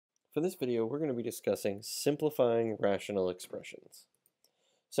For this video, we're going to be discussing simplifying rational expressions.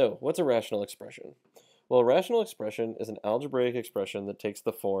 So, what's a rational expression? Well, a rational expression is an algebraic expression that takes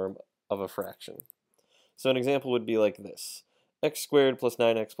the form of a fraction. So an example would be like this: x squared plus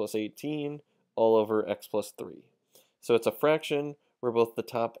 9x plus 18 all over x plus 3. So it's a fraction where both the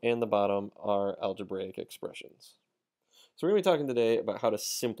top and the bottom are algebraic expressions. So we're going to be talking today about how to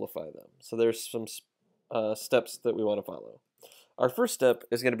simplify them. So there's some steps that we want to follow. Our first step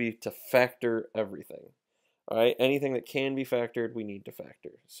is going to be to factor everything. All right, anything that can be factored, we need to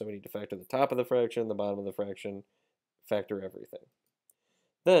factor. So we need to factor the top of the fraction, the bottom of the fraction, factor everything.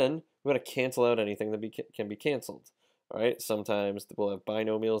 Then we want to cancel out anything that can be canceled. All right, sometimes we'll have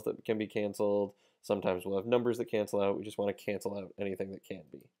binomials that can be canceled. Sometimes we'll have numbers that cancel out. We just want to cancel out anything that can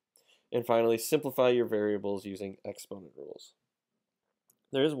be. And finally, simplify your variables using exponent rules.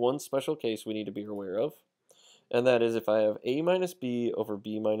 There is one special case we need to be aware of, and that is if I have a minus b over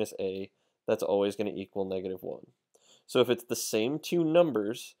b minus a, that's always going to equal -1. So if it's the same two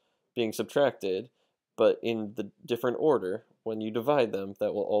numbers being subtracted, but in the different order, when you divide them,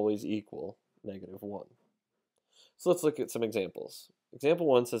 that will always equal -1. So let's look at some examples. Example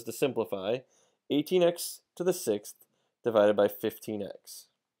 1 says to simplify 18x to the 6th divided by 15x.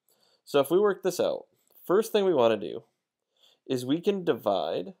 So if we work this out, first thing we want to do is we can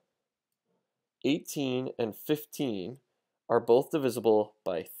divide 18 and 15 are both divisible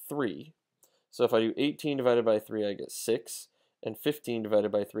by 3. So if I do 18 divided by 3, I get 6, and 15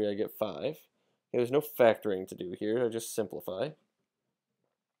 divided by 3, I get 5. Okay, there's no factoring to do here, I just simplify.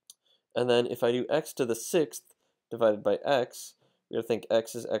 And then if I do x to the 6th divided by x, we're going to think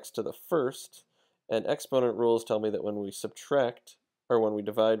x is x to the 1st, and exponent rules tell me that when we subtract, or when we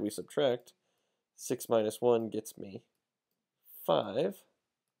divide, we subtract. 6 minus 1 gets me 5.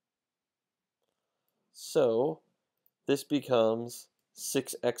 So this becomes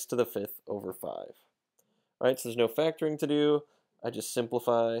 6x to the 5th over 5. All right, so there's no factoring to do. I just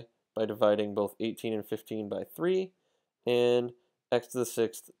simplify by dividing both 18 and 15 by 3, and x to the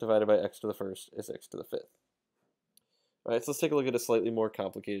 6th divided by x to the 1st is x to the 5th. All right, so let's take a look at a slightly more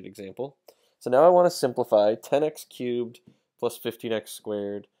complicated example. So now I want to simplify 10x cubed plus 15x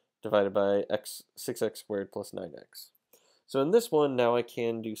squared divided by 6x squared plus 9x. So in this one, now I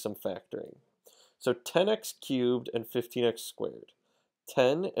can do some factoring. So 10x cubed and 15x squared.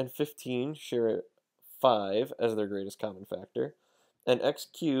 10 and 15 share 5 as their greatest common factor, and x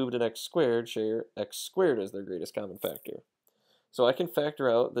cubed and x squared share x squared as their greatest common factor. So I can factor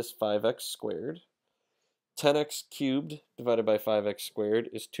out this 5x squared. 10x cubed divided by 5x squared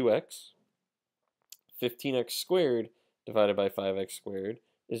is 2x. 15x squared divided by 5x squared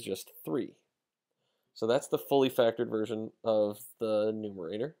is just 3. So that's the fully factored version of the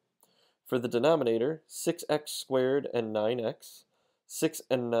numerator. For the denominator, 6x squared and 9x. 6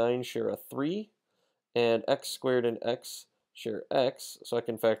 and 9 share a 3, and x squared and x share x, so I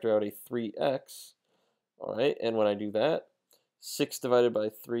can factor out a 3x. All right, and when I do that, 6 divided by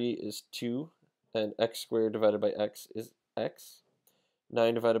 3 is 2, and x squared divided by x is x.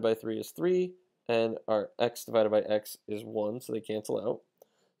 9 divided by 3 is 3, and our x divided by x is 1, so they cancel out.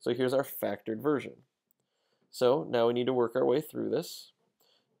 So here's our factored version. So now we need to work our way through this.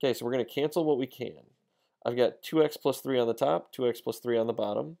 Okay, so we're going to cancel what we can. I've got 2x plus 3 on the top, 2x plus 3 on the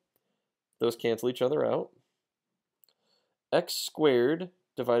bottom. Those cancel each other out. X squared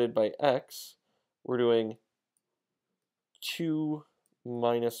divided by x, we're doing 2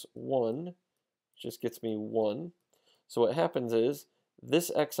 minus 1, just gets me 1. So what happens is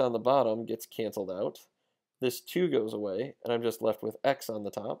this x on the bottom gets canceled out. This 2 goes away, and I'm just left with x on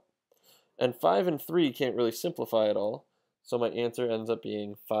the top. And 5 and 3 can't really simplify at all, so my answer ends up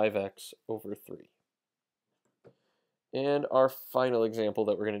being 5x over 3. And our final example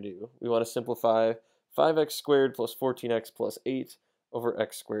that we're going to do, we want to simplify 5x squared plus 14x plus 8 over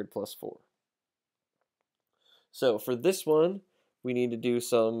x squared plus 4. So for this one, we need to do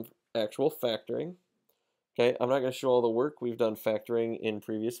some actual factoring. Okay, I'm not going to show all the work. We've done factoring in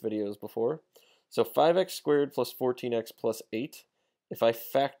previous videos before. So 5x squared plus 14x plus 8. If I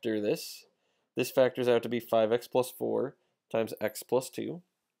factor this, this factors out to be 5x plus 4 times x plus 2.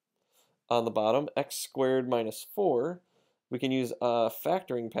 On the bottom, x squared minus 4, we can use a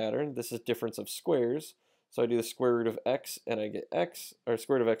factoring pattern. This is difference of squares. So I do the square root of x and I get x, or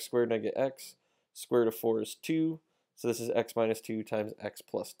square root of x squared and I get x. Square root of 4 is 2. So this is x minus 2 times x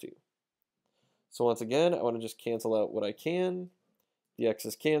plus 2. So once again, I want to just cancel out what I can. The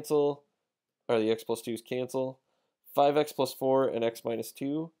x's cancel, or the x plus 2's cancel. 5x plus 4 and x minus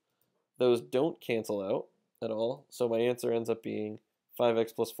 2, those don't cancel out at all. So my answer ends up being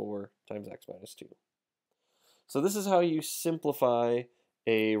 5x plus 4 times x minus 2. So this is how you simplify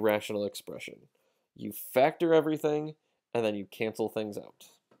a rational expression. You factor everything, and then you cancel things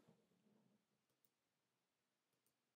out.